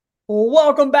Well,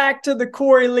 welcome back to the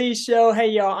Corey Lee Show. Hey,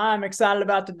 y'all, I'm excited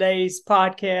about today's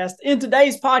podcast. In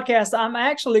today's podcast, I'm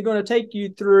actually going to take you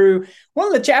through one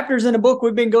of the chapters in a book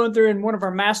we've been going through in one of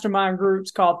our mastermind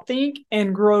groups called Think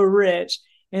and Grow Rich.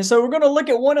 And so we're going to look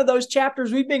at one of those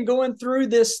chapters. We've been going through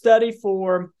this study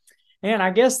for, and I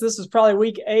guess this is probably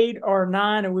week 8 or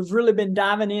 9, and we've really been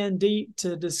diving in deep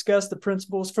to discuss the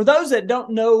principles. For those that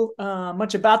don't know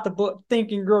much about the book,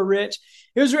 Think and Grow Rich,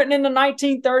 it was written in the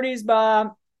 1930s by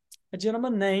a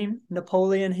gentleman named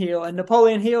Napoleon Hill. And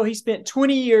Napoleon Hill, he spent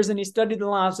 20 years and he studied the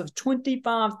lives of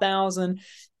 25,000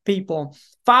 people.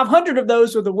 500 of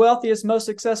those were the wealthiest, most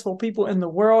successful people in the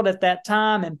world at that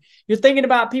time. And you're thinking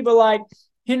about people like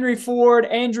Henry Ford,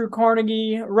 Andrew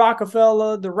Carnegie,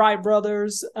 Rockefeller, the Wright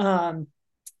brothers.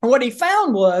 What he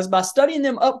found was, by studying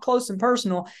them up close and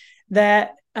personal,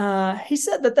 that he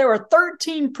said that there were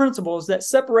 13 principles that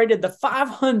separated the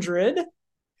 500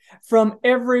 from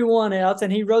everyone else.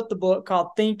 And he wrote the book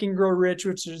called Think and Grow Rich,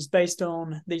 which is based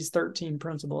on these 13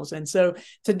 principles. And so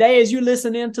today, as you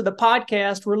listen into the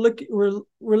podcast,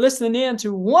 we're listening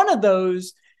into one of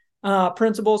those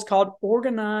principles called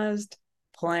organized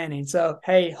planning. So,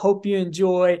 hey, hope you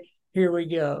enjoy. Here we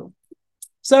go.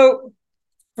 So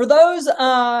for those,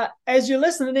 as you're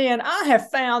listening in, I have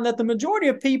found that the majority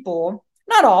of people,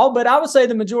 not all, but I would say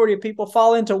the majority of people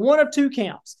fall into one of two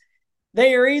camps.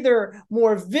 They are either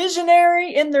more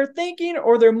visionary in their thinking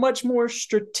or they're much more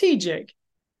strategic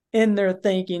in their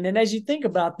thinking. And as you think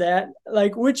about that,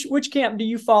 like which camp do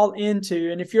you fall into?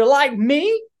 And if you're like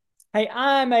me, hey,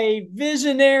 I'm a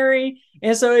visionary.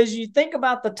 And so as you think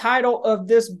about the title of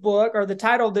this book or the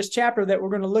title of this chapter that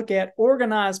we're going to look at,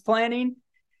 Organized Planning,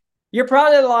 you're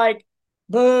probably like,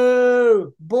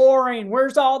 boo, boring.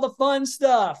 Where's all the fun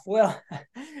stuff? Well,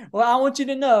 I want you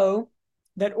to know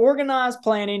that organized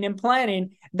planning and planning,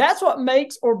 that's what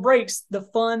makes or breaks the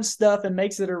fun stuff and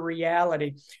makes it a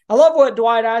reality. I love what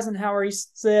Dwight Eisenhower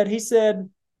said. He said,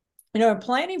 in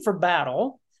planning for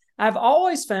battle, I've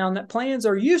always found that plans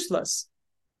are useless,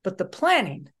 but the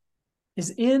planning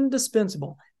is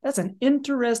indispensable. That's an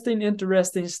interesting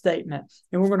statement.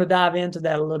 And we're going to dive into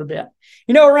that a little bit.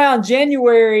 Around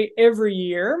January every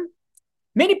year,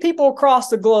 many people across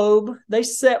the globe, they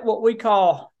set what we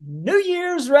call New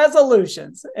Year's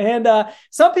resolutions. And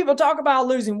some people talk about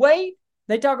losing weight.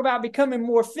 They talk about becoming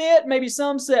more fit. Maybe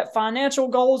some set financial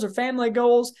goals or family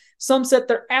goals. Some set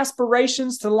their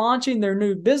aspirations to launching their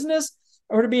new business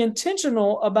or to be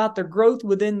intentional about their growth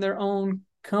within their own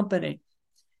company.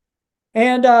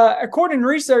 And according to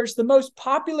research, the most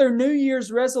popular New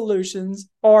Year's resolutions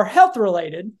are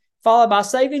health-related, followed by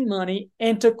saving money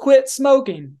and to quit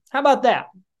smoking. How about that?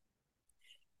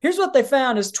 Here's what they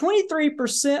found is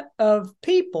 23% of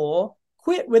people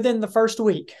quit within the first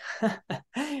week.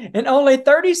 And only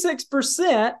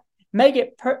 36% make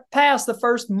it past the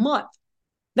first month.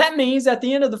 That means at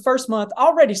the end of the first month,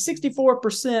 already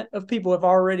 64% of people have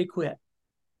already quit.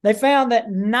 They found that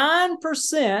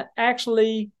 9%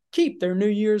 actually keep their New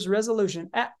Year's resolution.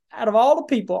 Out of all the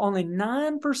people, only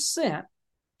 9%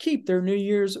 keep their New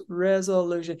Year's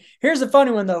resolution. Here's the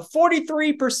funny one, though.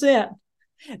 43%,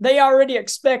 they already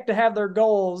expect to have their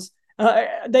goals.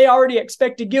 They already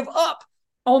expect to give up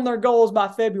on their goals by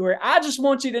February. I just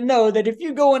want you to know that if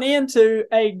you're going into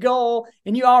a goal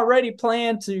and you already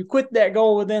plan to quit that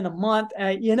goal within a month,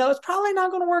 it's probably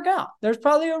not going to work out. There's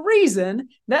probably a reason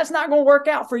that's not going to work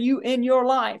out for you in your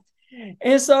life.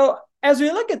 And so as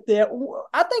we look at that,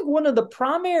 I think one of the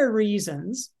primary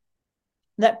reasons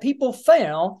that people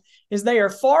fail is they are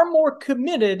far more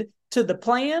committed to the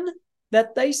plan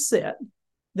that they set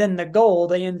than the goal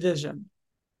they envision.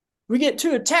 We get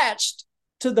too attached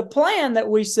to the plan that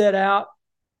we set out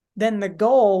than the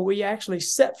goal we actually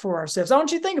set for ourselves. I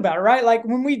want you to think about it, right? Like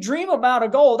when we dream about a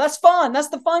goal, that's fun. That's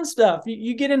the fun stuff.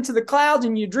 You get into the clouds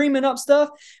and you're dreaming up stuff.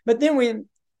 But then when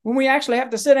we actually have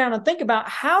to sit down and think about,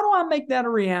 how do I make that a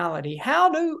reality?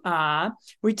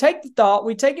 We take the thought,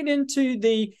 we take it into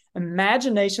the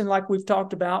imagination, like we've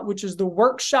talked about, which is the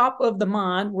workshop of the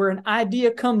mind, where an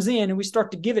idea comes in and we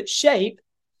start to give it shape.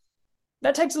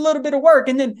 That takes a little bit of work.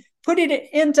 And then putting it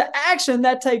into action,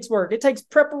 that takes work. It takes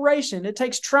preparation. It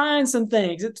takes trying some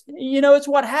things. It's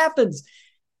what happens.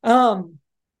 And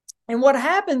what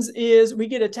happens is we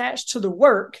get attached to the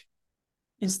work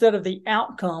instead of the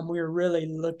outcome we're really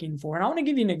looking for. And I want to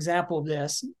give you an example of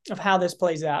this, of how this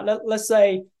plays out. Let's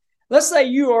say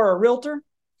you are a realtor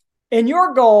and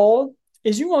your goal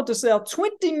is you want to sell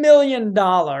 $20 million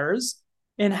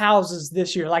in houses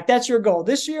this year. Like that's your goal.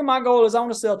 This year, my goal is I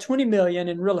want to sell 20 million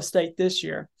in real estate this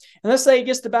year. And let's say it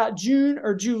gets to about June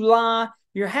or July,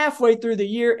 you're halfway through the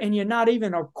year and you're not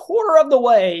even a quarter of the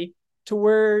way to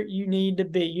where you need to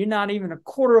be. You're not even a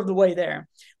quarter of the way there.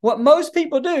 What most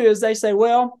people do is they say,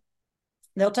 well,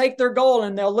 they'll take their goal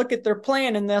and they'll look at their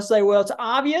plan and they'll say, well, it's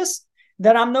obvious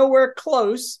that I'm nowhere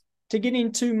close to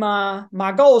getting to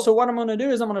my goal. So what I'm going to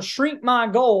do is I'm going to shrink my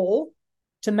goal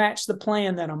to match the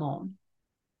plan that I'm on.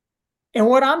 And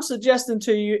what I'm suggesting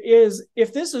to you is,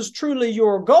 if this is truly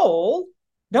your goal,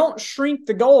 don't shrink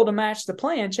the goal to match the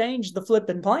plan. Change the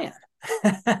flipping plan.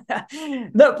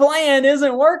 The plan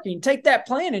isn't working. Take that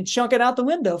plan and chunk it out the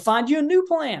window. Find you a new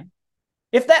plan.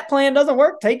 If that plan doesn't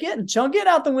work, take it and chunk it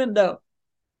out the window.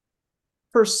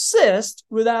 Persist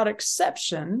without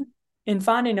exception in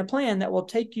finding a plan that will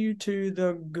take you to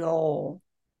the goal.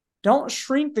 Don't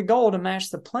shrink the goal to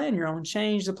match the plan you're on.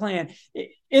 Change the plan.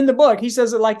 In the book, he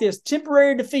says it like this: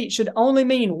 temporary defeat should only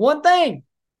mean one thing,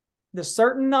 the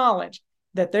certain knowledge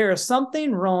that there is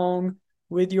something wrong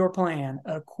with your plan.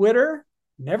 A quitter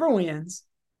never wins,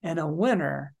 and a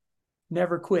winner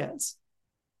never quits.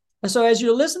 And so as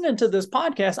you're listening to this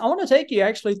podcast, I want to take you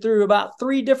actually through about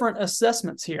 3 different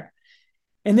assessments here.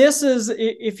 And this is,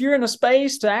 if you're in a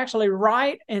space to actually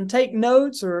write and take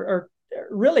notes or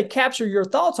really capture your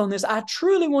thoughts on this, I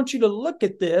truly want you to look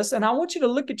at this, and I want you to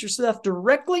look at yourself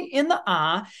directly in the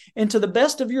eye and to the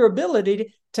best of your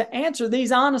ability to answer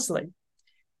these honestly.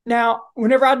 Now,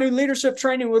 whenever I do leadership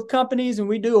training with companies and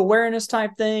we do awareness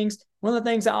type things, one of the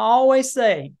things I always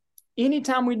say,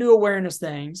 anytime we do awareness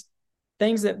things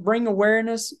that bring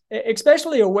awareness,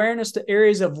 especially awareness to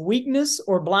areas of weakness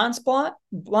or blind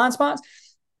spots,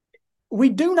 we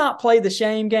do not play the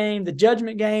shame game, the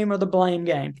judgment game, or the blame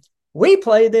game. We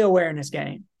play the awareness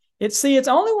game. It's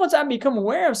only once I become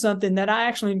aware of something that I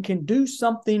actually can do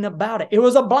something about it. It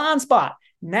was a blind spot.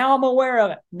 Now I'm aware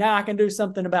of it. Now I can do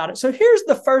something about it. So here's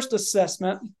the first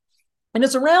assessment, and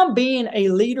it's around being a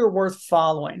leader worth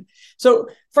following. So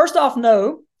first off,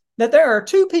 know that there are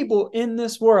 2 people in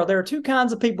this world. There are 2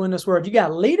 kinds of people in this world. You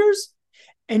got leaders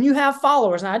and you have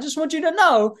followers. And I just want you to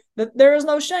know that there is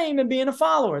no shame in being a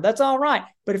follower. That's all right.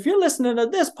 But if you're listening to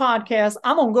this podcast,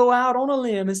 I'm going to go out on a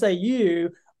limb and say you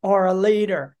are a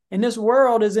leader. And this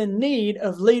world is in need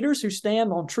of leaders who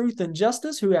stand on truth and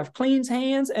justice, who have clean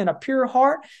hands and a pure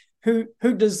heart, who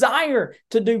desire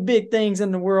to do big things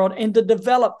in the world and to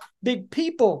develop big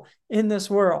people in this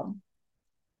world.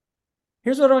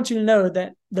 Here's what I want you to know,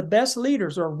 that the best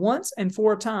leaders are once and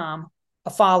for a time a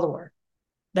follower.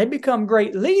 They become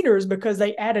great leaders because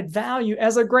they added value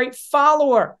as a great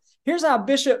follower. Here's how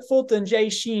Bishop Fulton J.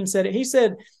 Sheen said it. He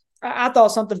said, I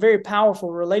thought something very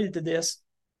powerful related to this.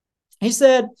 He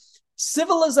said,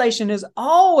 civilization is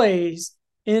always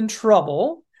in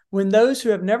trouble when those who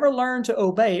have never learned to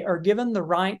obey are given the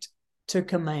right to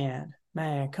command.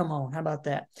 Man, come on. How about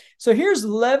that? So here's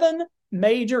 11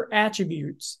 major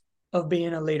attributes of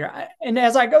being a leader. And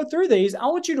as I go through these, I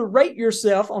want you to rate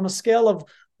yourself on a scale of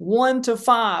 1 to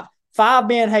 5. 5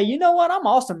 being, hey, you know what? I'm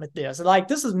awesome at this. Like,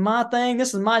 this is my thing.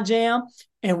 This is my jam.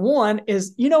 And 1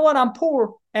 is, you know what? I'm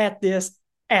poor at this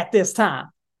time.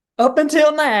 Up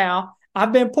until now,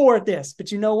 I've been poor at this.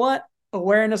 But you know what?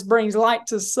 Awareness brings light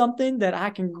to something that I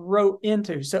can grow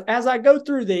into. So as I go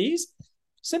through these,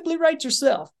 simply rate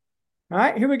yourself. All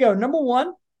right, here we go. Number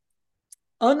 1,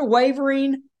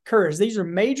 unwavering courage. These are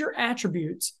major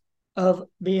attributes of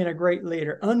being a great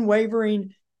leader.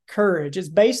 Unwavering courage is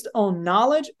based on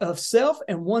knowledge of self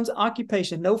and one's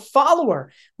occupation. No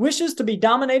follower wishes to be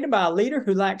dominated by a leader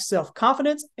who lacks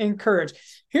self-confidence and courage.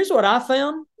 Here's what I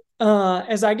found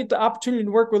as I get the opportunity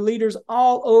to work with leaders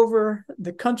all over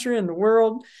the country and the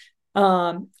world,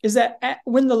 is that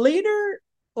when the leader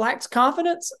lacks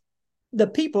confidence, the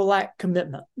people lack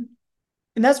commitment.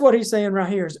 And that's what he's saying right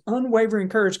here, is unwavering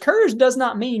courage. Courage does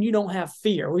not mean you don't have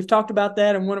fear. We've talked about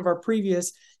that in one of our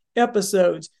previous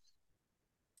episodes.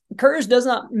 Courage does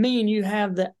not mean you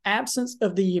have the absence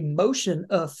of the emotion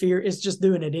of fear. It's just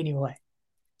doing it anyway.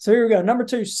 So here we go. Number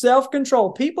 2,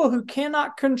 self-control. People who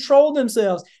cannot control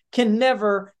themselves can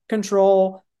never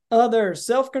control others.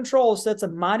 Self-control sets a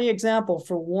mighty example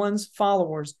for one's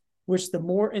followers, which the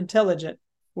more intelligent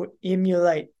would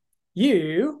emulate.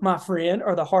 You, my friend,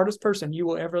 are the hardest person you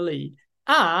will ever lead.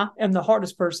 I am the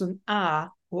hardest person I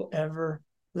will ever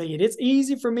lead. It's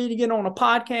easy for me to get on a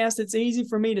podcast. It's easy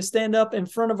for me to stand up in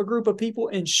front of a group of people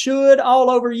and should all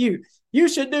over you. You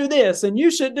should do this and you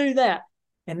should do that.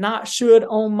 And not should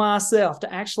on myself,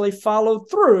 to actually follow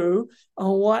through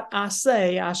on what I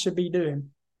say I should be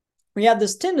doing. We have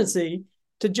this tendency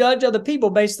to judge other people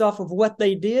based off of what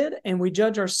they did, and we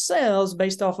judge ourselves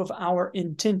based off of our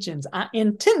intentions. I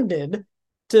intended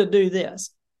to do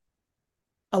this.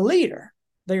 A leader,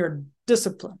 they are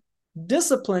disciplined.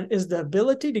 Discipline is the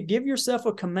ability to give yourself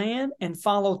a command and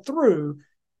follow through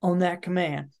on that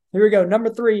command. Here we go. Number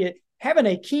 3, having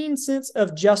a keen sense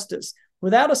of justice.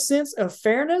 Without a sense of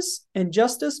fairness and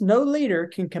justice, no leader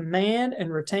can command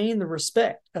and retain the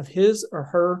respect of his or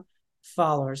her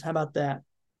followers. How about that?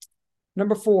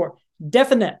 Number 4,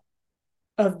 definite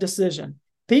of decision.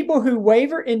 People who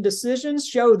waver in decisions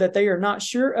show that they are not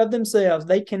sure of themselves.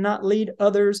 They cannot lead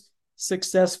others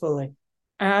successfully.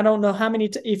 I don't know how many,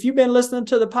 if you've been listening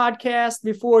to the podcast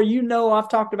before, you know I've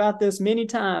talked about this many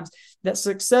times, that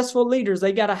successful leaders,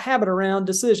 they got a habit around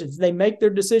decisions. They make their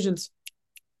decisions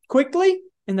quickly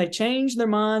and they change their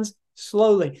minds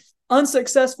slowly.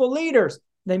 Unsuccessful leaders,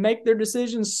 they make their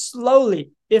decisions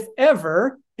slowly, if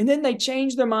ever, and then they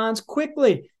change their minds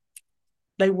quickly.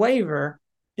 They waver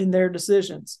in their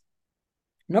decisions.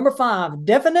 Number 5,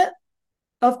 definite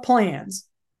of plans.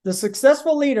 The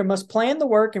successful leader must plan the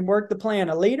work and work the plan.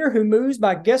 A leader who moves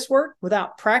by guesswork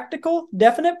without practical,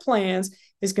 definite plans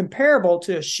is comparable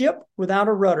to a ship without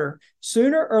a rudder.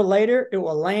 Sooner or later, it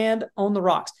will land on the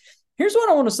rocks. Here's what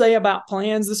I want to say about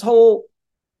plans. This whole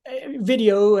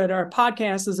video at our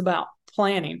podcast is about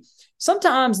planning.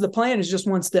 Sometimes the plan is just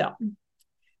one step.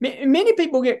 Many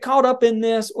people get caught up in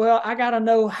this. Well, I got to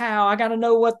know how. I got to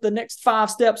know what the next 5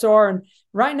 steps are. And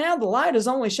right now, the light is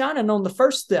only shining on the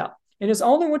first step. And it's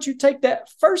only once you take that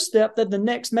first step that the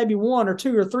next maybe 1 or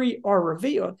 2 or 3 are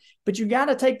revealed. But you got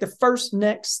to take the first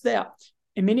next step.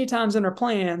 And many times in our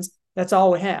plans, that's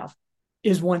all we have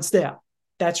is one step.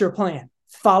 That's your plan.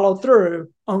 Follow through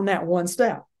on that one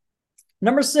step.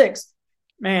 Number 6,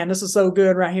 man, this is so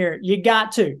good right here. You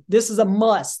got to. This is a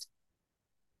must.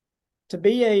 To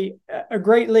be a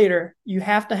great leader, you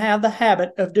have to have the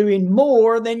habit of doing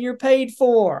more than you're paid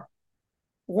for.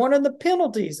 One of the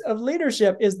penalties of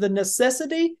leadership is the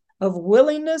necessity of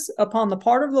willingness upon the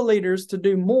part of the leaders to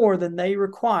do more than they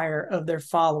require of their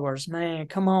followers. Man,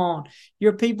 come on.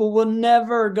 Your people will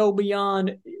never go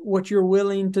beyond what you're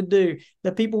willing to do.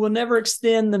 The people will never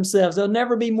extend themselves. They'll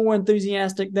never be more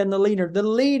enthusiastic than the leader. The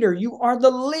leader, you are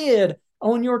the lid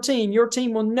on your team. Your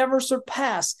team will never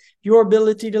surpass your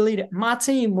ability to lead it. My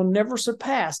team will never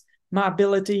surpass my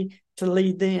ability to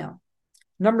lead them.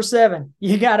 Number 7,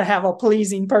 you got to have a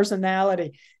pleasing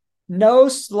personality. No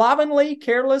slovenly,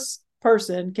 careless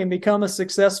person can become a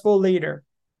successful leader.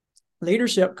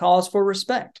 Leadership calls for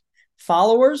respect.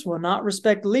 Followers will not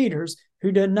respect leaders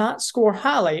who do not score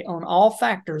highly on all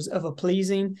factors of a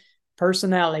pleasing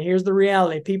personality. Here's the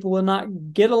reality. People will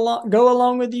not go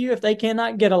along with you if they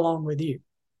cannot get along with you.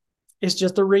 It's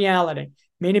just a reality.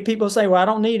 Many people say, well, I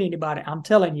don't need anybody. I'm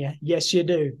telling you, yes, you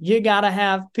do. You got to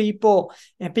have people,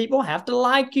 and people have to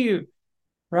like you,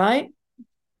 right?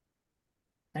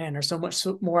 Man, there's so much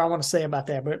more I want to say about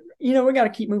that, but we got to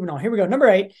keep moving on. Here we go. Number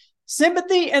 8,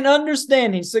 sympathy and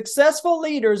understanding. Successful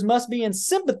leaders must be in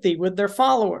sympathy with their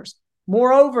followers.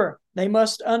 Moreover, they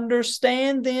must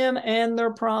understand them and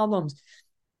their problems.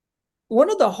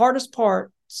 One of the hardest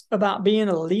parts about being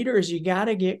a leader is you got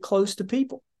to get close to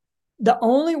people. The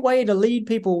only way to lead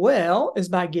people well is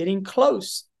by getting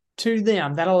close to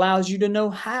them. That allows you to know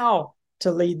how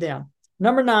to lead them.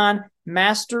 Number 9,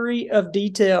 mastery of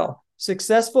detail.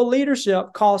 Successful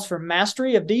leadership calls for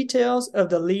mastery of details of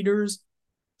the leader's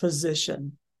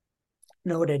position.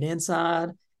 Know it inside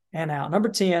and out. Number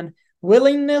 10,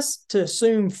 willingness to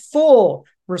assume full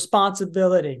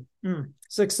responsibility.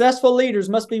 Successful leaders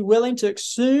must be willing to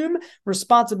assume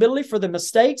responsibility for the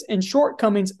mistakes and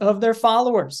shortcomings of their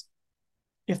followers.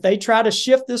 If they try to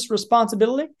shift this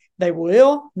responsibility, they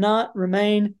will not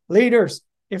remain leaders.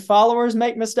 If followers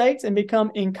make mistakes and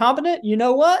become incompetent, you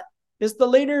know what? It's the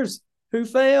leaders who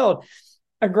failed.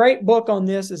 A great book on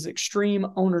this is Extreme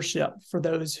Ownership, for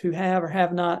those who have or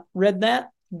have not read that.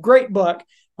 Great book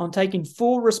on taking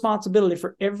full responsibility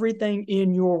for everything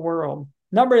in your world.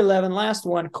 Number 11, last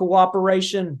one,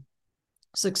 cooperation.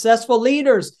 Successful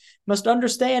leaders must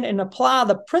understand and apply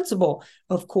the principle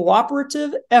of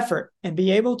cooperative effort and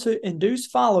be able to induce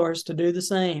followers to do the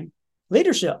same.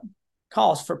 Leadership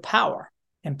calls for power,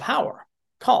 and power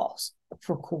calls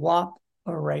for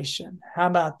cooperation. How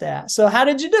about that? So how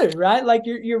did you do, right? Like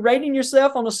you're rating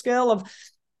yourself on a scale of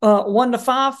 1 to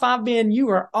 5, 5 being you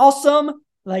are awesome,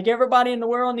 like everybody in the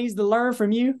world needs to learn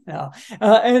from you. No.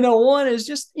 And a 1 is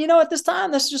just, at this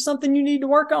time, that's just something you need to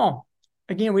work on.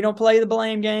 Again, we don't play the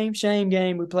blame game, shame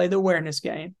game. We play the awareness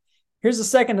game. Here's the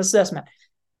second assessment.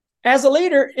 As a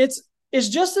leader, it's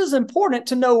just as important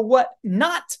to know what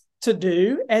not to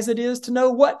do as it is to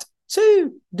know what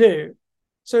to do.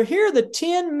 So here are the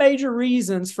 10 major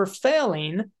reasons for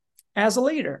failing as a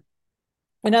leader.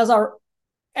 And as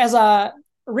I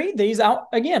read these, I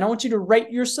want you to rate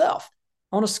yourself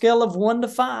on a scale of 1 to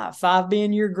 5. 5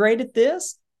 being you're great at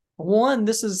this. 1,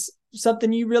 this is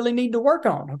something you really need to work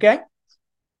on, okay?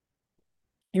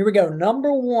 Here we go.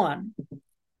 Number one.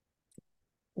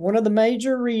 One of the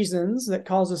major reasons that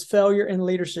causes failure in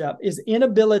leadership is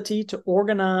inability to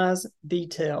organize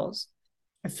details.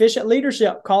 Efficient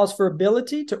leadership calls for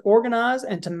ability to organize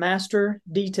and to master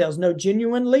details. No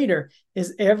genuine leader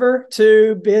is ever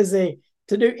too busy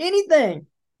to do anything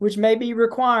which may be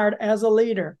required as a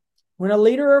leader. When a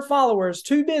leader or follower is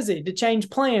too busy to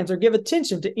change plans or give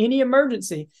attention to any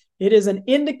emergency, it is an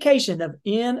indication of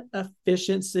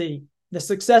inefficiency. The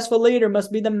successful leader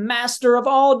must be the master of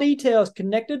all details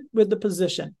connected with the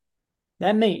position.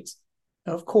 That means,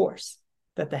 of course,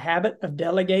 that the habit of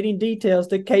delegating details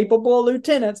to capable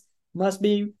lieutenants must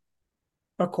be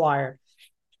acquired.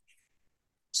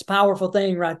 It's a powerful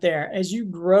thing right there. As you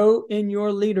grow in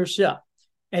your leadership,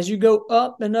 as you go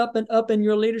up and up and up in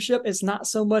your leadership, it's not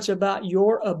so much about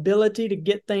your ability to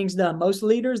get things done. Most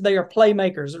leaders, they are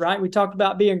playmakers, right? We talked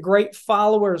about being great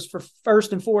followers for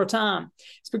first and for a time.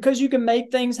 It's because you can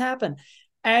make things happen.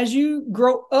 As you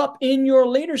grow up in your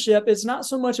leadership, it's not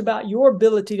so much about your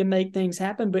ability to make things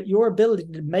happen, but your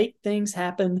ability to make things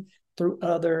happen through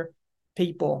other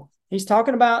people. He's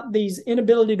talking about these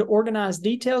inability to organize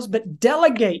details, but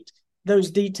delegate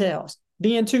those details.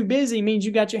 Being too busy means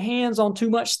you got your hands on too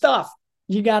much stuff.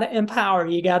 You got to empower.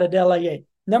 You got to delegate.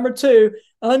 Number two,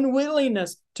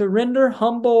 unwillingness to render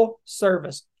humble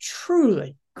service.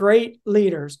 Truly great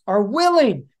leaders are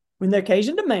willing, when the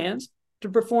occasion demands, to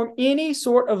perform any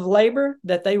sort of labor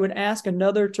that they would ask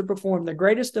another to perform. The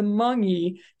greatest among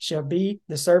ye shall be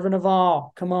the servant of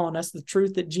all. Come on, that's the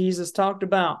truth that Jesus talked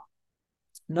about.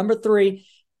 Number three,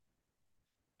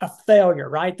 a failure,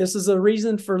 right? This is a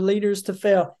reason for leaders to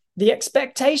fail. The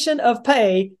expectation of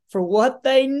pay for what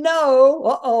they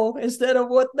know, instead of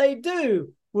what they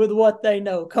do with what they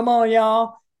know. Come on,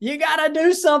 y'all. You got to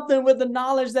do something with the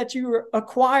knowledge that you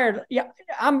acquired. Yeah,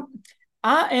 I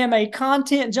am a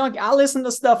content junkie. I listen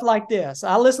to stuff like this.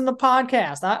 I listen to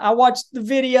podcasts. I watch the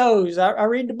videos. I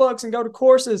read the books and go to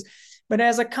courses. But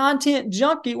as a content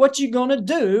junkie, what you going to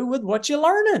do with what you're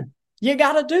learning? You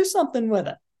got to do something with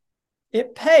it.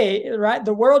 It pays, right?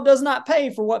 The world does not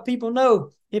pay for what people know.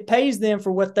 It pays them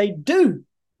for what they do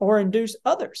or induce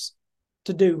others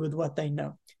to do with what they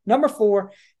know. Number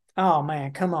four, oh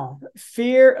man, come on.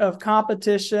 Fear of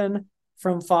competition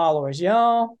from followers.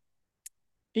 Y'all,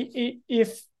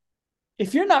 if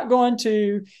you're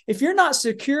not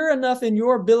secure enough in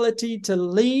your ability to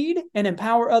lead and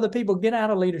empower other people, get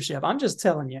out of leadership. I'm just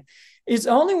telling you. It's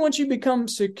only once you become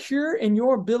secure in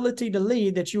your ability to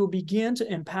lead that you will begin to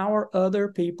empower other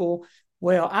people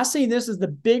well. I see this as the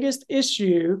biggest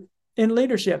issue in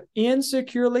leadership,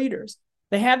 insecure leaders.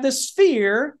 They have this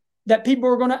fear that people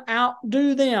are going to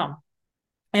outdo them.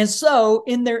 And so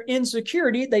in their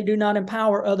insecurity, they do not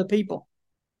empower other people.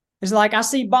 It's like, I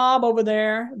see Bob over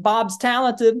there. Bob's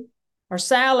talented. Or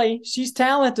Sally, she's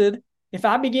talented. If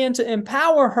I begin to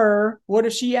empower her, what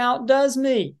if she outdoes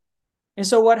me? And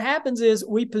so what happens is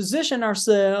we position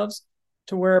ourselves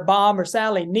to where Bob or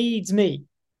Sally needs me.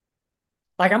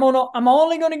 Like I'm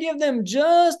only going to give them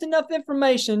just enough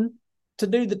information to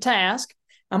do the task.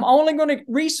 I'm only going to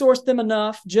resource them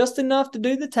just enough to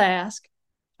do the task.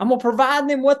 I'm going to provide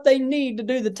them what they need to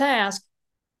do the task.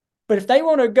 But if they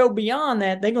want to go beyond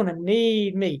that, they're going to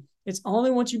need me. It's only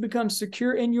once you become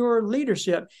secure in your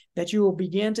leadership that you will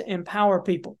begin to empower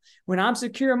people. When I'm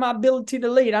secure in my ability to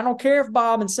lead, I don't care if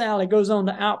Bob and Sally goes on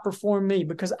to outperform me,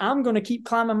 because I'm going to keep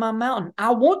climbing my mountain.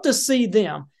 I want to see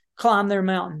them climb their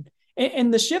mountain.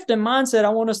 And the shift in mindset I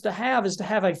want us to have is to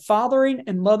have a fathering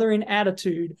and mothering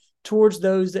attitude towards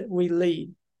those that we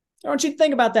lead. I want you to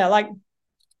think about that. Like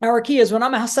our kids, when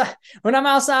I'm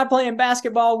outside playing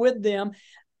basketball with them,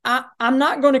 I'm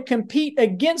not going to compete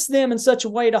against them in such a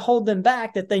way to hold them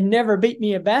back that they never beat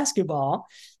me at basketball,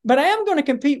 but I am going to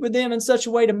compete with them in such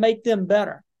a way to make them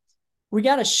better. We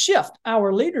got to shift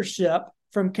our leadership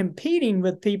from competing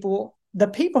with the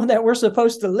people that we're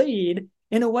supposed to lead,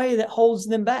 in a way that holds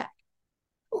them back.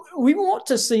 We want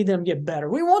to see them get better.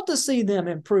 We want to see them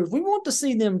improve. We want to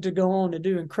see them to go on to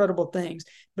do incredible things.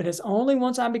 But it's only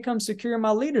once I become secure in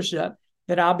my leadership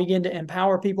that I'll begin to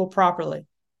empower people properly.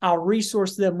 I'll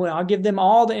resource them well. I'll give them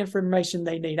all the information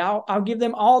they need. I'll give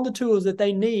them all the tools that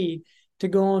they need to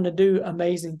go on to do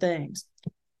amazing things.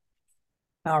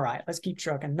 All right, let's keep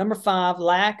trucking. Number 5,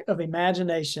 lack of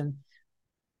imagination.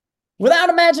 Without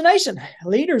imagination,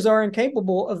 leaders are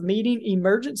incapable of meeting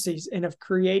emergencies and of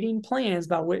creating plans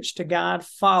by which to guide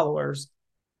followers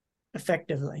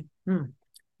effectively.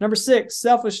 Number 6,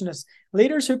 selfishness.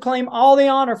 Leaders who claim all the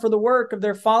honor for the work of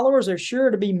their followers are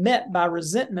sure to be met by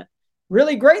resentment.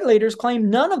 Really great leaders claim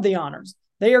none of the honors.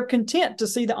 They are content to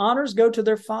see the honors go to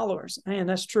their followers. Man,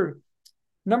 that's true.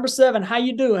 Number 7, how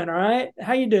you doing? All right.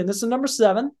 How you doing? This is number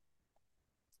 7.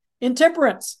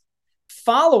 Intemperance.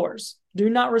 Followers do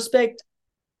not respect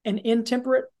an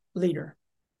intemperate leader.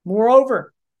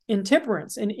 Moreover,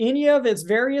 intemperance in any of its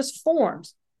various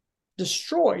forms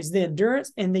destroys the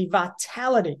endurance and the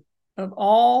vitality of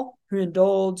all who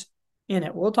indulge in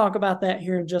it. We'll talk about that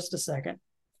here in just a second.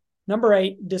 Number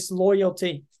 8,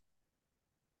 disloyalty.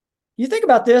 You think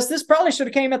about this, this probably should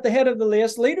have came at the head of the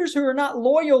list. Leaders who are not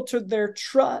loyal to their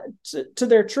trust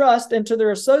and to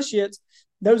their associates,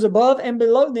 those above and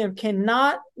below them,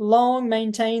 cannot long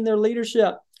maintain their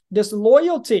leadership.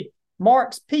 Disloyalty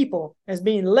marks people as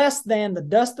being less than the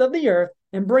dust of the earth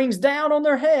and brings down on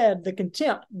their head the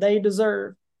contempt they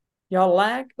deserve. Y'all,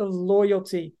 lack of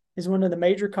loyalty is one of the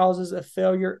major causes of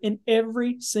failure in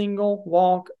every single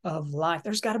walk of life.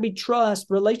 There's got to be trust.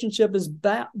 Relationship is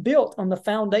built on the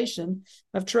foundation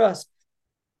of trust.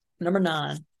 Number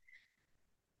 9,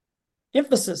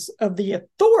 emphasis of the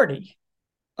authority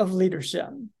of leadership.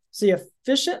 See,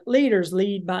 efficient leaders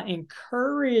lead by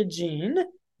encouraging,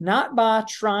 not by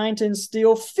trying to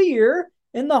instill fear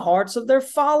in the hearts of their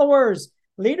followers.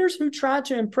 Leaders who try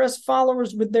to impress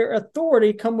followers with their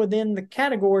authority come within the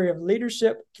category of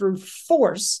leadership through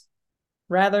force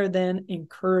rather than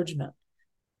encouragement.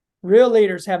 Real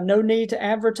leaders have no need to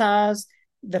advertise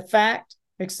the fact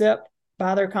except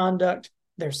by their conduct,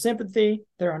 their sympathy,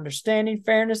 their understanding,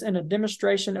 fairness, and a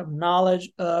demonstration of knowledge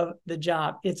of the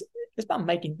job. It's about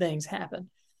making things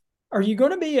happen. Are you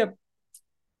going to be a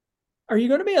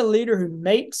leader who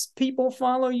makes people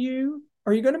follow you?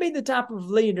 Are you going to be the type of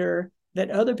leader that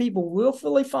other people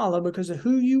willfully follow because of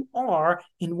who you are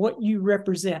and what you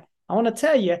represent? I want to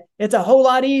tell you, it's a whole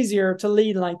lot easier to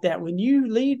lead like that. When you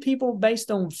lead people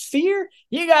based on fear,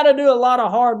 you got to do a lot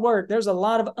of hard work. There's a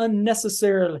lot of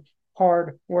unnecessarily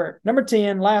hard work. Number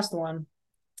 10, last one,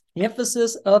 the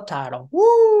emphasis of title.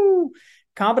 Woo!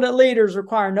 Competent leaders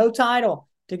require no title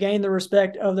to gain the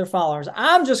respect of their followers.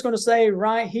 I'm just going to say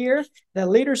right here that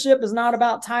leadership is not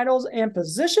about titles and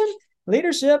position.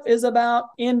 Leadership is about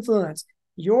influence.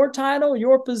 Your title,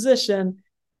 your position.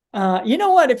 You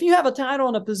know what? If you have a title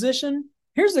and a position,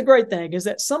 here's the great thing is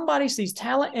that somebody sees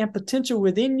talent and potential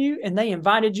within you and they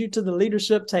invited you to the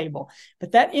leadership table.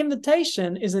 But that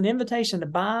invitation is an invitation to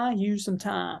buy you some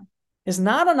time. It's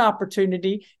not an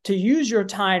opportunity to use your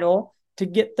title to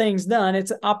get things done.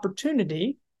 It's an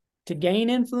opportunity to gain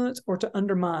influence or to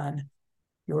undermine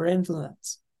your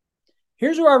influence.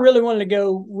 Here's where I really wanted to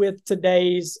go with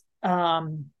today's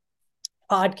podcast.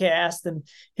 And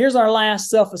here's our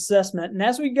last self-assessment. And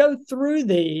as we go through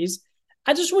these,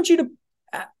 I just want you to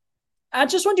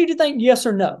think yes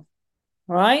or no.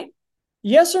 All right?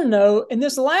 Yes or no. And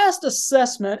this last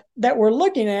assessment that we're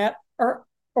looking at are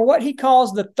what he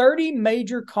calls the 30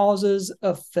 major causes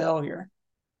of failure.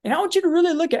 And I want you to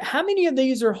really look at how many of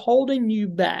these are holding you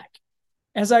back.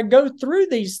 As I go through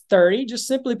these 30, just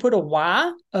simply put a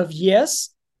Y of yes.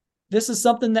 This is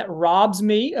something that robs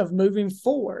me of moving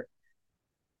forward.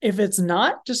 If it's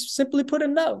not, just simply put a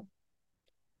no.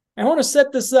 I want to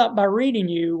set this up by reading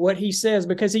you what he says,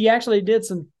 because he actually did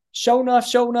some show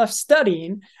enough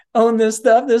studying on this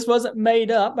stuff. This wasn't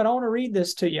made up, but I want to read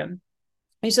this to you.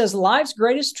 He says, life's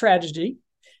greatest tragedy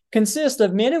consists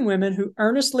of men and women who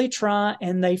earnestly try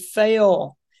and they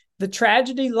fail. The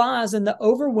tragedy lies in the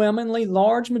overwhelmingly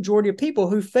large majority of people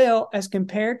who fail as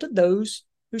compared to those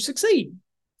who succeed.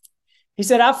 He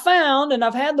said, I've found and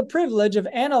I've had the privilege of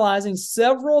analyzing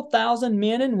several thousand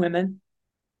men and women,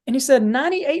 and he said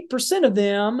 98% of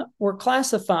them were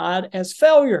classified as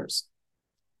failures.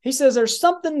 He says there's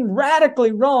something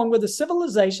radically wrong with a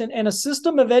civilization and a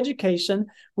system of education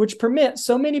which permits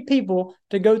so many people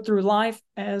to go through life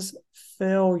as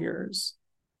failures.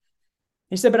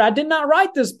 He said, but I did not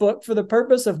write this book for the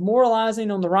purpose of moralizing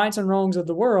on the rights and wrongs of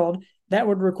the world. That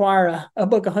would require a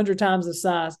book 100 times the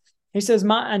size. He says,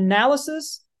 my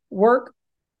analysis work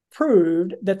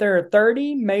proved that there are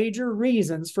 30 major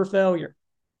reasons for failure.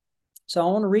 So I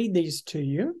want to read these to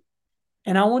you,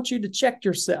 and I want you to check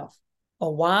yourself. A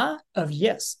Y of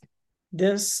yes.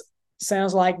 This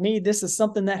sounds like me. This is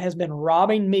something that has been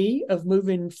robbing me of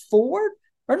moving forward.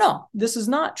 Or no, this is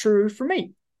not true for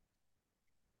me.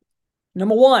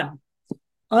 Number 1,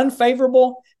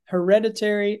 unfavorable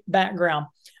hereditary background.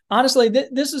 Honestly,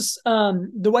 this is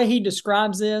the way he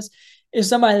describes this is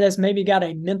somebody that's maybe got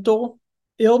a mental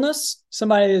illness,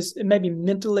 somebody that's maybe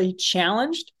mentally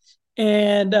challenged.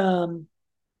 And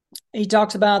he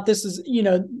talks about this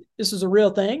is a real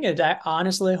thing. It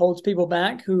honestly holds people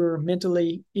back who are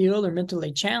mentally ill or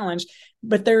mentally challenged,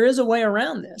 but there is a way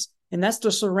around this. and that's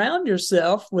to surround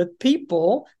yourself with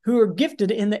people who are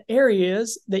gifted in the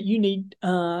areas that you need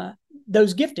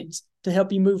those giftings to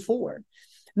help you move forward.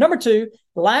 Number 2,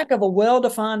 lack of a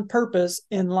well-defined purpose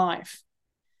in life.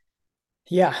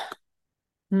 Yeah.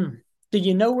 Do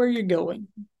you know where you're going?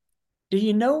 Do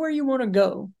you know where you want to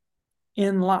go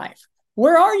in life?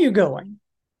 Where are you going?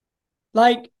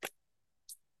 Like,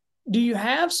 do you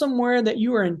have somewhere that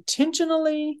you are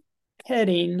intentionally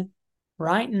heading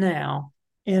right now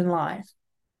in life?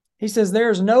 He says there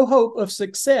is no hope of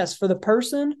success for the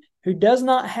person who does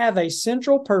not have a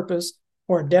central purpose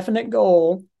or a definite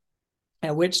goal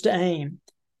at which to aim.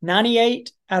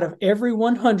 98 out of every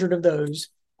 100 of those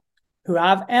who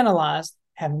I've analyzed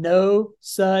have no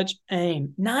such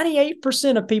aim.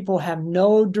 98% of people have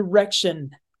no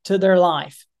direction to their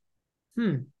life.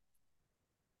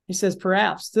 He says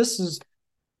perhaps this is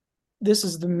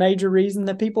the major reason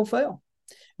that people fail.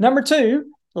 Number 2,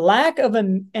 lack of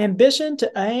an ambition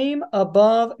to aim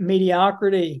above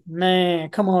mediocrity. Man,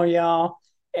 come on, y'all.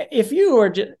 If you are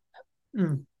just,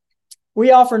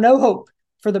 we offer no hope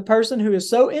for the person who is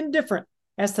so indifferent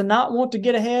as to not want to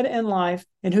get ahead in life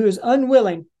and who is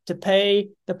unwilling to pay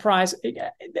the price.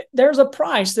 There's a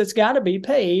price that's got to be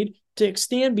paid to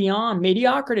extend beyond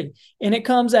mediocrity. And it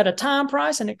comes at a time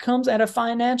price and it comes at a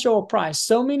financial price.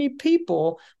 So many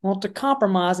people want to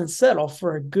compromise and settle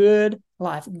for a good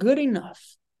life. Good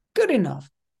enough. Good enough.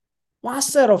 Why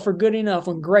settle for good enough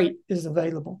when great is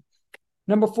available?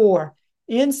 Number 4,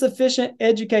 insufficient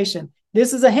education.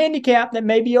 This is a handicap that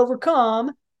may be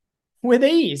overcome with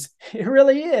ease. It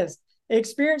really is.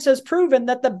 Experience has proven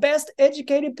that the best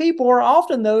educated people are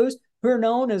often those who are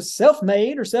known as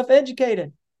self-made or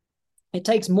self-educated. It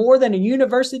takes more than a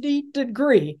university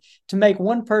degree to make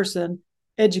one person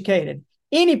educated.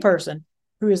 Any person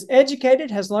who is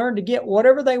educated has learned to get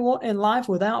whatever they want in life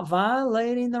without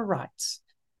violating the rights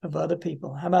of other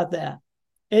people. How about that?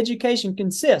 Education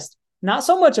consists not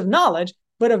so much of knowledge,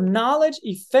 but of knowledge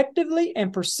effectively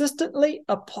and persistently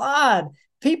applied.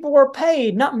 People are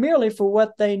paid not merely for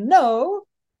what they know,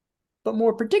 but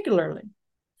more particularly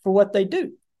for what they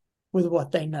do with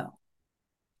what they know.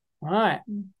 All right.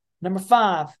 Number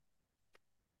 5,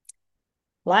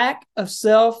 lack of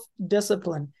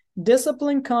self-discipline.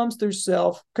 Discipline comes through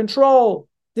self-control.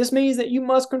 This means that you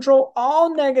must control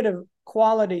all negative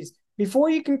qualities.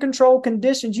 Before you can control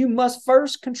conditions, you must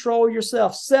first control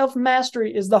yourself.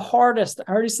 Self-mastery is the hardest.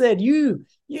 I already said you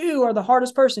are the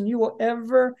hardest person you will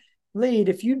ever lead.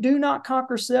 If you do not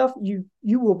conquer self, you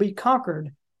will be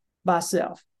conquered by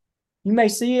self. You may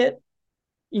see it,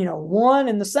 one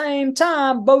and the same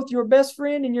time, both your best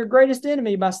friend and your greatest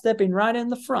enemy, by stepping right in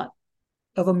the front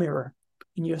of a mirror.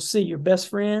 And you'll see your best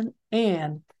friend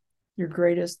and your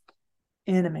greatest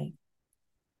enemy.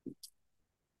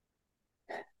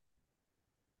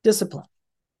 Discipline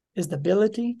is the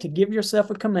ability to give yourself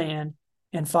a command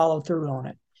and follow through on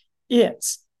it.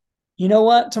 It's, you know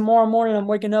what, tomorrow morning I'm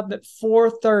waking up at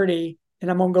 4:30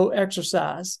 and I'm going to go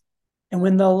exercise. And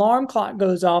when the alarm clock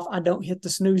goes off, I don't hit the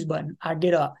snooze button. I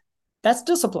get up. That's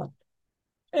discipline.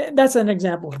 That's an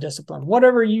example of discipline.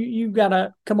 Whatever you've got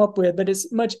to come up with, but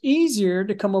it's much easier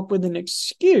to come up with an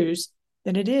excuse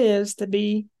than it is to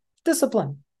be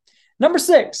disciplined. Number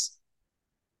 6,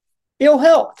 ill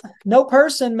health. No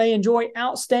person may enjoy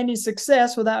outstanding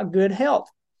success without good health.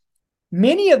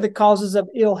 Many of the causes of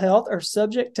ill health are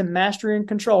subject to mastery and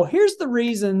control. Here's the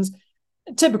reasons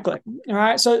typically. All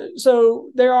right. So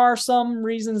there are some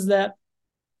reasons that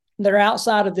are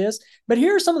outside of this, but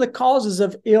here are some of the causes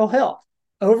of ill health.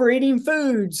 Overeating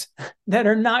foods that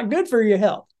are not good for your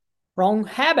health. Wrong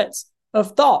habits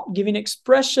of thought, giving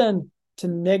expression to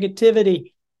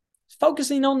negativity,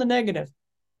 focusing on the negative.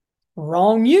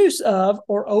 Wrong use of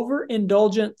or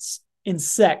overindulgence in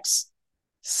sex.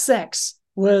 Sex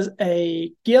was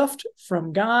a gift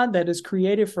from God that is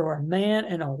created for a man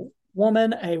and a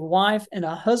woman, a wife and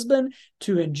a husband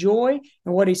to enjoy.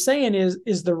 And what he's saying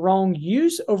is the wrong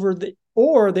use or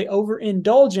the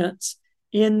overindulgence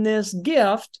in this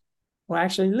gift will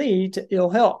actually lead to ill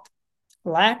health.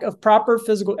 Lack of proper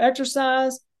physical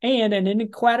exercise and an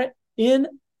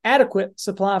inadequate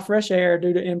supply of fresh air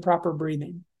due to improper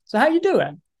breathing. So how you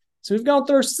doing? So we've gone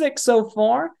through 6 so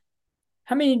far.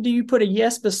 How many do you put a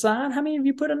yes beside? How many of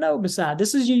you put a no beside?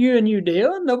 This is you and you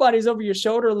deal. Nobody's over your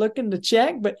shoulder looking to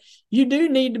check, but you do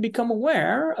need to become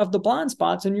aware of the blind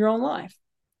spots in your own life.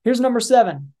 Here's number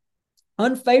 7.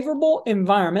 Unfavorable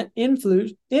environment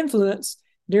influence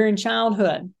during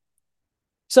childhood.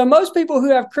 So most people who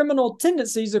have criminal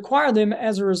tendencies acquire them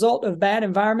as a result of bad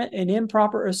environment and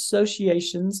improper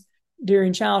associations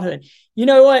during childhood. You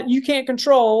know what? You can't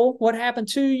control what happened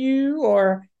to you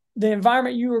or the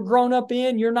environment you were grown up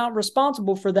in, you're not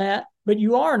responsible for that, but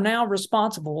you are now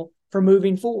responsible for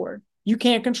moving forward. You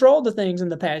can't control the things in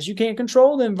the past. You can't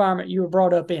control the environment you were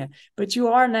brought up in, but you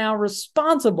are now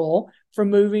responsible for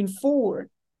moving forward.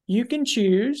 You can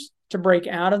choose to break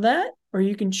out of that, or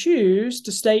you can choose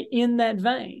to stay in that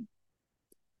vein.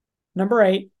 Number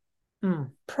 8,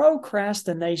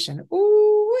 procrastination.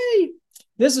 Ooh-wee.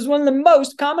 This is one of the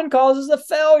most common causes of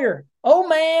failure. Oh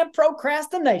man,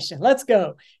 procrastination. Let's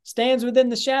go. Stands within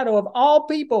the shadow of all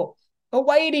people,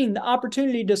 awaiting the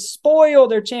opportunity to spoil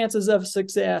their chances of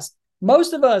success.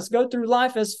 Most of us go through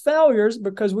life as failures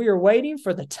because we are waiting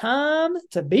for the time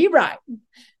to be right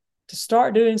to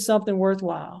start doing something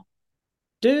worthwhile.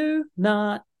 Do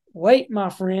not wait,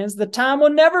 my friends. The time will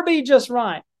never be just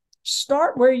right.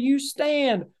 Start where you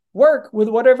stand. Work with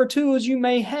whatever tools you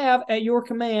may have at your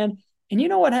command. And you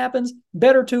know what happens?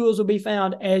 Better tools will be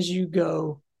found as you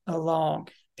go along.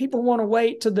 People want to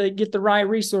wait till they get the right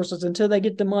resources, until they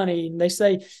get the money. And they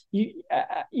say,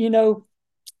 you know,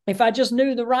 if I just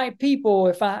knew the right people,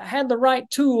 if I had the right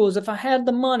tools, if I had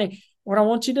the money. What I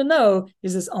want you to know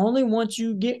is it's only once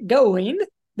you get going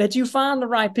that you find the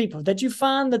right people, that you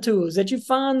find the tools, that you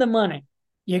find the money.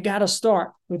 You got to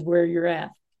start with where you're at.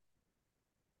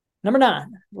 Number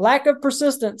 9, lack of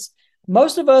persistence.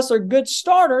 Most of us are good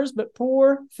starters, but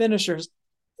poor finishers.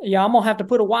 Yeah, I'm going to have to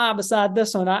put a Y beside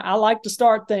this one. I like to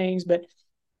start things, but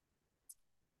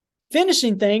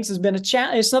finishing things has been a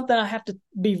challenge. It's something I have to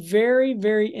be very,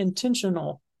 very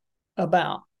intentional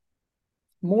about.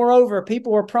 Moreover,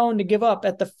 people are prone to give up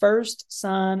at the first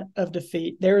sign of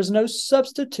defeat. There is no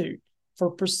substitute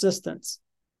for persistence.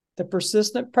 The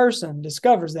persistent person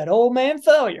discovers that old man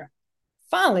failure,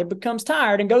 finally becomes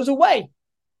tired and goes away.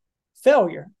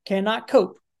 Failure cannot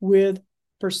cope with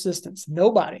persistence.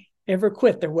 Nobody ever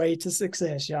quit their way to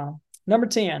success, y'all. Number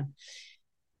 10,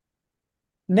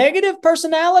 negative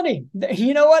personality.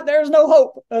 You know what? There's no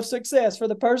hope of success for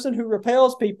the person who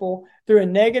repels people through a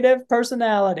negative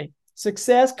personality.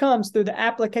 Success comes through the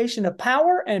application of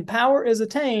power, and power is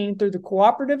attained through the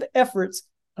cooperative efforts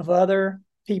of other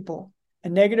people. A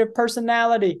negative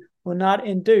personality will not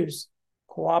induce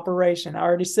cooperation. I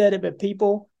already said it, but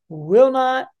people will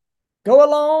not go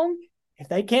along if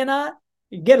they cannot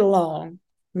get along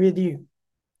with you.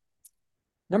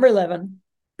 Number 11,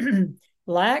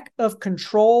 lack of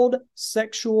controlled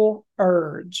sexual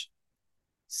urge.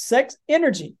 Sex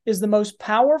energy is the most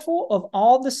powerful of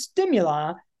all the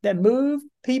stimuli that move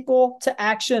people to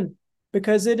action.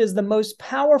 Because it is the most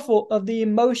powerful of the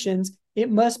emotions, it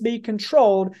must be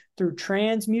controlled through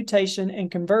transmutation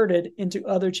and converted into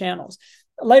other channels.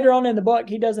 Later on in the book,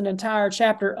 he does an entire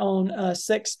chapter on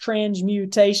sex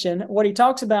transmutation. What he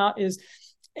talks about is,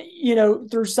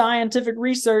 through scientific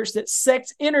research, that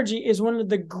sex energy is one of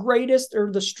the greatest,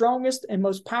 or the strongest and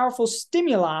most powerful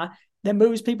stimuli that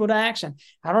moves people to action.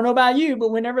 I don't know about you,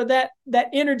 but whenever that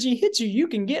energy hits you, you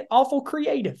can get awful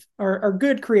creative or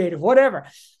good creative, whatever.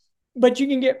 But you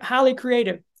can get highly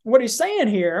creative. What he's saying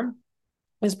here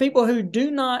is people who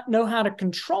do not know how to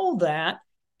control that,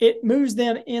 it moves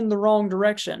them in the wrong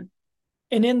direction.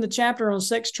 And in the chapter on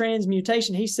sex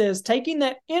transmutation, he says, taking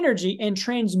that energy and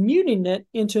transmuting it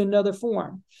into another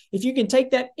form. If you can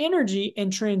take that energy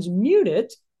and transmute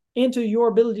it into your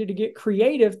ability to get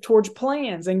creative towards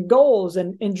plans and goals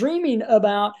and dreaming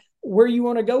about where you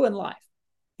want to go in life,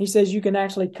 he says you can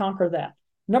actually conquer that.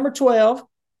 Number 12,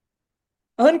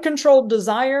 uncontrolled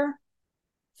desire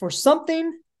for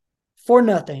something for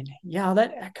nothing. Yeah,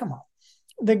 come on.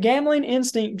 The gambling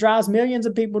instinct drives millions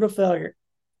of people to failure.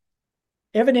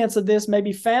 Evidence of this may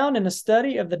be found in a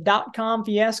study of the dot-com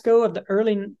fiasco of the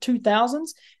early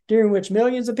 2000s, during which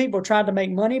millions of people tried to make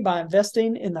money by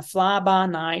investing in the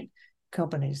fly-by-night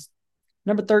companies.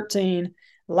 Number 13,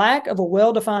 lack of a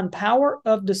well-defined power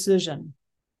of decision.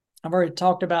 I've already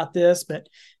talked about this, but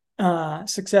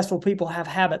successful people have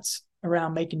habits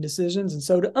around making decisions, and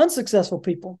so do unsuccessful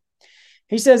people.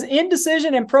 He says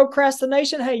indecision and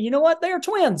procrastination, hey, you know what? They are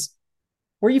twins.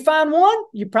 Where you find one,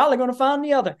 you're probably going to find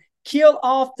the other. Kill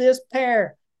off this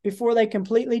pair before they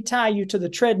completely tie you to the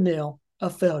treadmill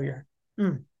of failure.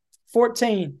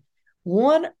 14,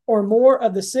 one or more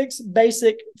of the six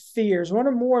basic fears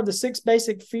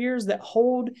that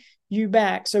hold you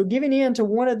back. So giving in to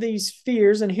one of these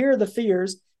fears, and here are the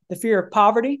fears: the fear of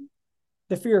poverty,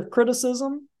 the fear of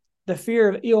criticism, the fear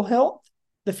of ill health,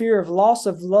 the fear of loss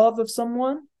of love of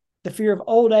someone, the fear of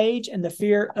old age, and the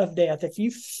fear of death. If you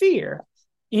fear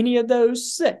any of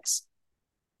those six,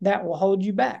 that will hold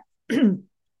you back.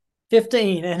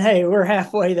 15, and hey, we're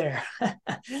halfway there.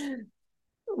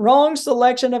 Wrong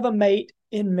selection of a mate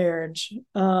in marriage.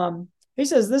 He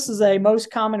says this is a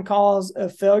most common cause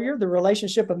of failure. The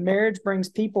relationship of marriage brings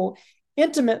people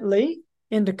intimately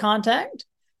into contact.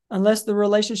 Unless the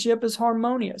relationship is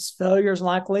harmonious, failure is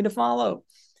likely to follow.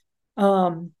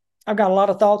 I've got a lot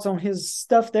of thoughts on his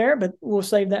stuff there, but we'll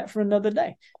save that for another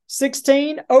day.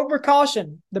 16,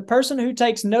 overcaution. The person who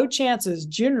takes no chances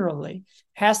generally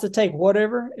has to take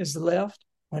whatever is left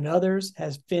when others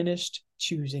has finished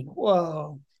choosing.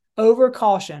 Whoa.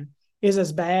 Overcaution is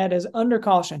as bad as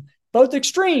undercaution. Both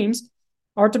extremes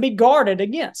are to be guarded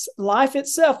against. Life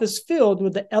itself is filled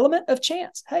with the element of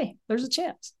chance. Hey, there's a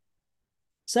chance.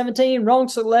 17, wrong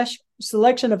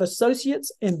selection of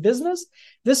associates in business.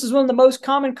 This is one of the most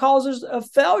common causes of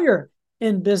failure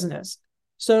in business.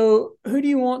 So who do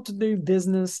you want to do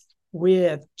business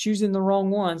with? Choosing the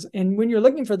wrong ones. And when you're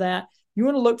looking for that, you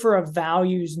want to look for a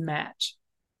values match.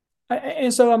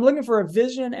 And so I'm looking for a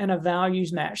vision and a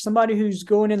values match. Somebody who's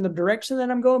going in the direction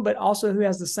that I'm going, but also who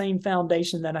has the same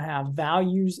foundation that I have,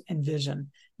 values and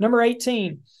vision. Number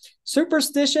 18,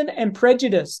 superstition and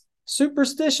prejudice.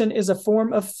 Superstition is a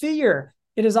form of fear.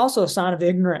 It is also a sign of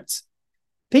ignorance.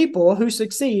 People who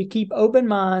succeed keep open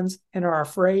minds and are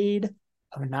afraid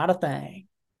of not a thing.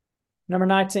 Number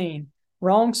 19,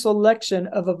 wrong selection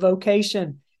of a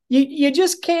vocation.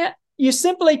 You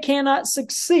simply cannot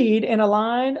succeed in a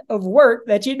line of work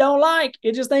that you don't like.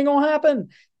 It just ain't going to happen.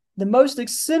 The most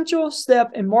essential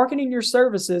step in marketing your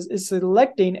services is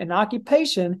selecting an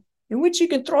occupation in which you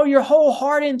can throw your whole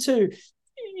heart into.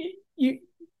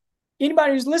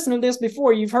 Anybody who's listened to this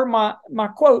before, you've heard my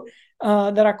quote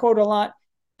that I quote a lot.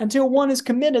 Until one is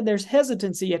committed, there's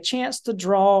hesitancy, a chance to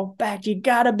draw back. You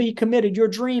got to be committed. Your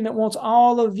dream, it wants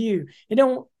all of you. It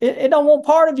don't want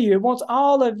part of you. It wants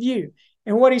all of you.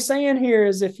 And what he's saying here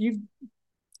is if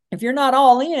you're not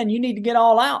all in, you need to get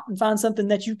all out and find something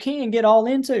that you can get all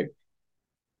into.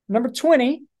 Number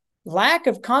 20, lack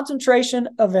of concentration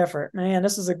of effort. Man,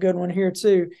 this is a good one here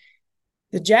too.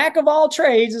 The jack of all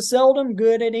trades is seldom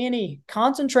good at any.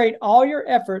 Concentrate all your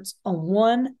efforts on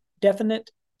one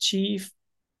definite chief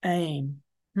aim.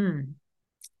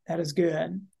 That is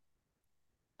good.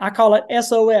 I call it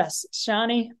SOS,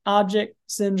 shiny object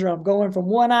syndrome, going from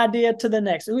one idea to the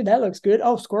next. Ooh, that looks good.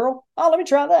 Oh, squirrel. Oh, let me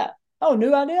try that. Oh,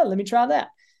 new idea. Let me try that.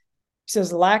 He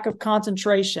says lack of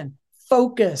concentration.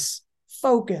 Focus,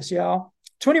 y'all.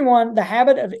 21, the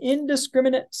habit of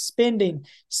indiscriminate spending.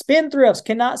 Spendthrifts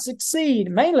cannot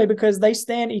succeed, mainly because they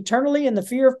stand eternally in the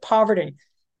fear of poverty.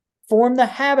 Form the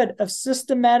habit of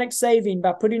systematic saving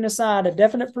by putting aside a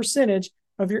definite percentage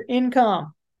of your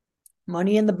income.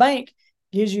 Money in the bank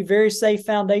gives you a very safe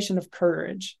foundation of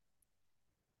courage.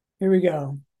 Here we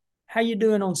go. How you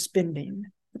doing on spending?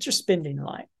 What's your spending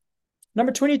like?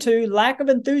 Number 22, lack of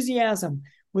enthusiasm.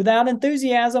 Without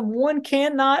enthusiasm, one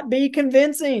cannot be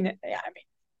convincing.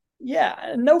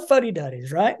 No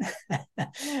fuddy-duddies, right?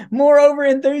 Moreover,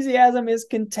 enthusiasm is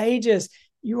contagious.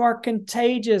 You are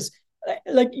contagious.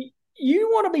 Like you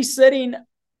want to be sitting,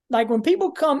 like when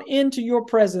people come into your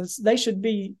presence, they should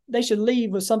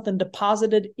leave with something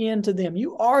deposited into them.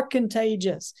 You are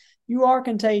contagious. You are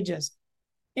contagious.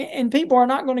 And people are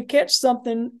not going to catch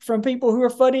something from people who are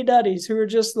fuddy-duddies, who are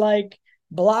just like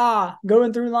blah,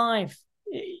 going through life.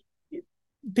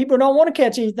 People don't want to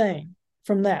catch anything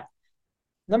from that.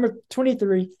 Number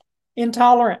 23,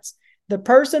 intolerance. The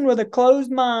person with a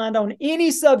closed mind on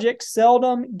any subject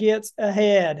seldom gets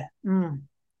ahead.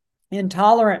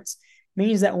 Intolerance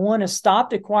means that one has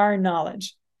stopped acquiring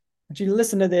knowledge. I want you to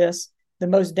listen to this. The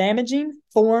most damaging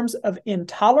forms of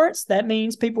intolerance, that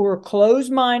means people who are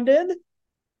closed-minded,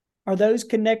 are those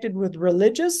connected with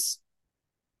religious,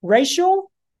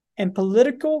 racial, and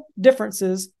political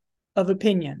differences of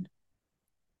opinion.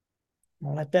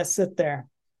 I'll let that sit there.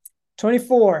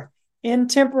 24,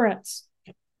 intemperance.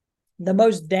 The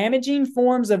most damaging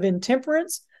forms of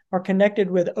intemperance are connected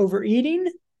with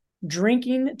overeating,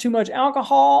 drinking too much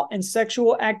alcohol, and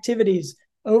sexual activities.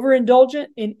 Overindulgent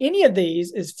in any of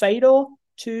these is fatal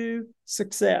to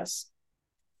success.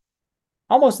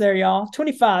 Almost there, y'all.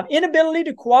 25, inability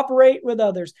to cooperate with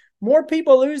others. More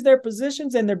people lose their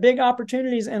positions and their big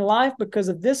opportunities in life because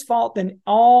of this fault than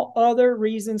all other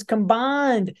reasons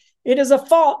combined. It is a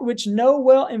fault which no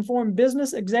well-informed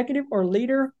business executive or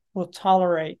leader will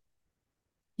tolerate.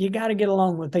 You got to get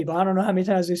along with people. I don't know how many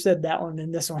times we said that one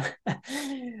in this one.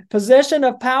 Possession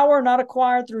of power not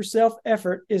acquired through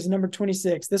self-effort is number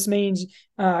 26. This means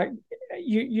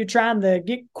you're trying to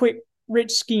get quick,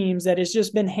 rich schemes that has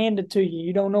just been handed to you.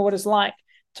 You don't know what it's like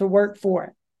to work for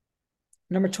it.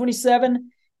 Number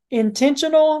 27,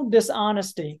 intentional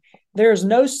dishonesty. There is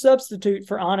no substitute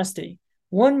for honesty.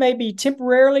 One may be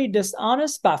temporarily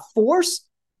dishonest by force,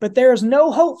 But there is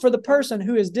no hope for the person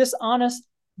who is dishonest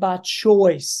by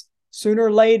choice. Sooner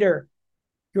or later,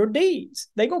 your deeds,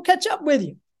 they're going to catch up with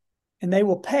you, and they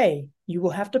will pay. You will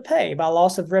have to pay by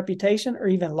loss of reputation or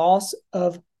even loss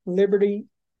of liberty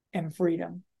and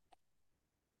freedom.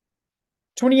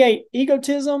 28,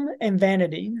 egotism and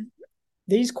vanity.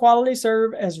 These qualities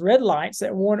serve as red lights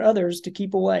that warn others to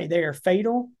keep away. They are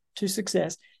fatal to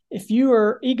success. If you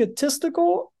are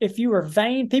egotistical, if you are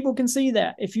vain, people can see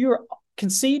that. If you are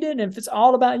conceited and if it's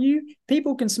all about you,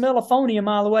 people can smell a phony a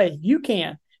mile away. You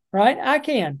can, right? I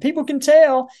can. People can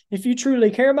tell if you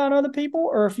truly care about other people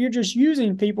or if you're just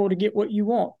using people to get what you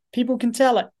want. People can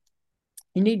tell it.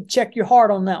 You need to check your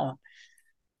heart on that one.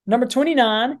 Number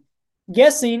 29,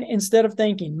 guessing instead of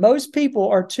thinking. Most people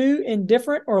are too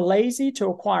indifferent or lazy to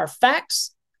acquire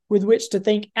facts with which to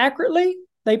think accurately.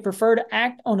 They prefer to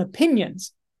act on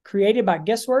opinions created by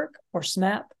guesswork or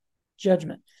snap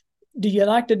judgment. Do you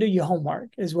like to do your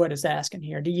homework is what it's asking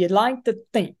here. Do you like to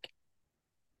think?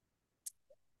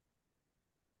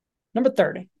 Number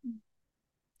 30,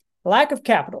 lack of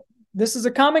capital. This is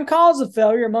a common cause of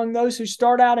failure among those who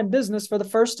start out in business for the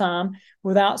first time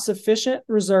without sufficient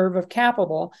reserve of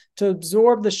capital to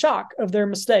absorb the shock of their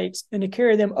mistakes and to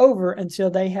carry them over until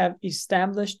they have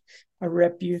established a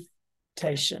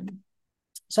reputation.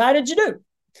 So how did you do?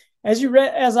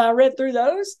 As I read through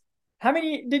those, how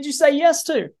many did you say yes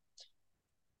to?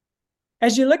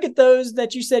 As you look at those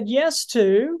that you said yes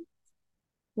to,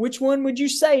 which one would you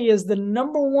say is the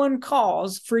number one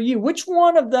cause for you? Which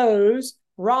one of those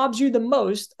robs you the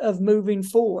most of moving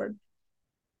forward?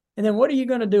 And then what are you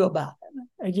going to do about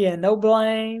it? Again, no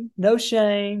blame, no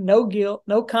shame, no guilt,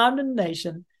 no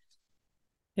condemnation.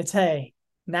 It's, hey,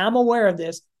 now I'm aware of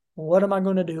this. What am I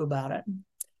going to do about it?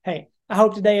 Hey, I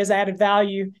hope today has added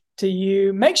value to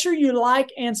you. Make sure you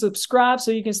like and subscribe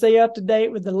so you can stay up to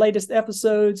date with the latest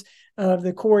episodes of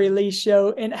the Corey Lee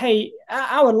Show. And hey,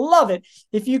 I would love it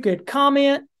if you could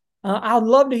comment. I'd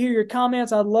love to hear your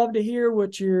comments. I'd love to hear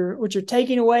what you're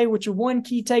taking away, what your one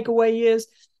key takeaway is.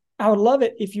 I would love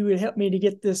it if you would help me to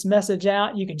get this message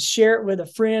out. You can share it with a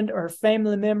friend or a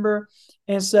family member.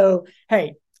 And so,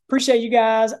 hey, appreciate you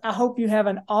guys. I hope you have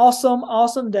an awesome,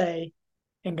 awesome day,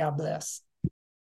 and God bless.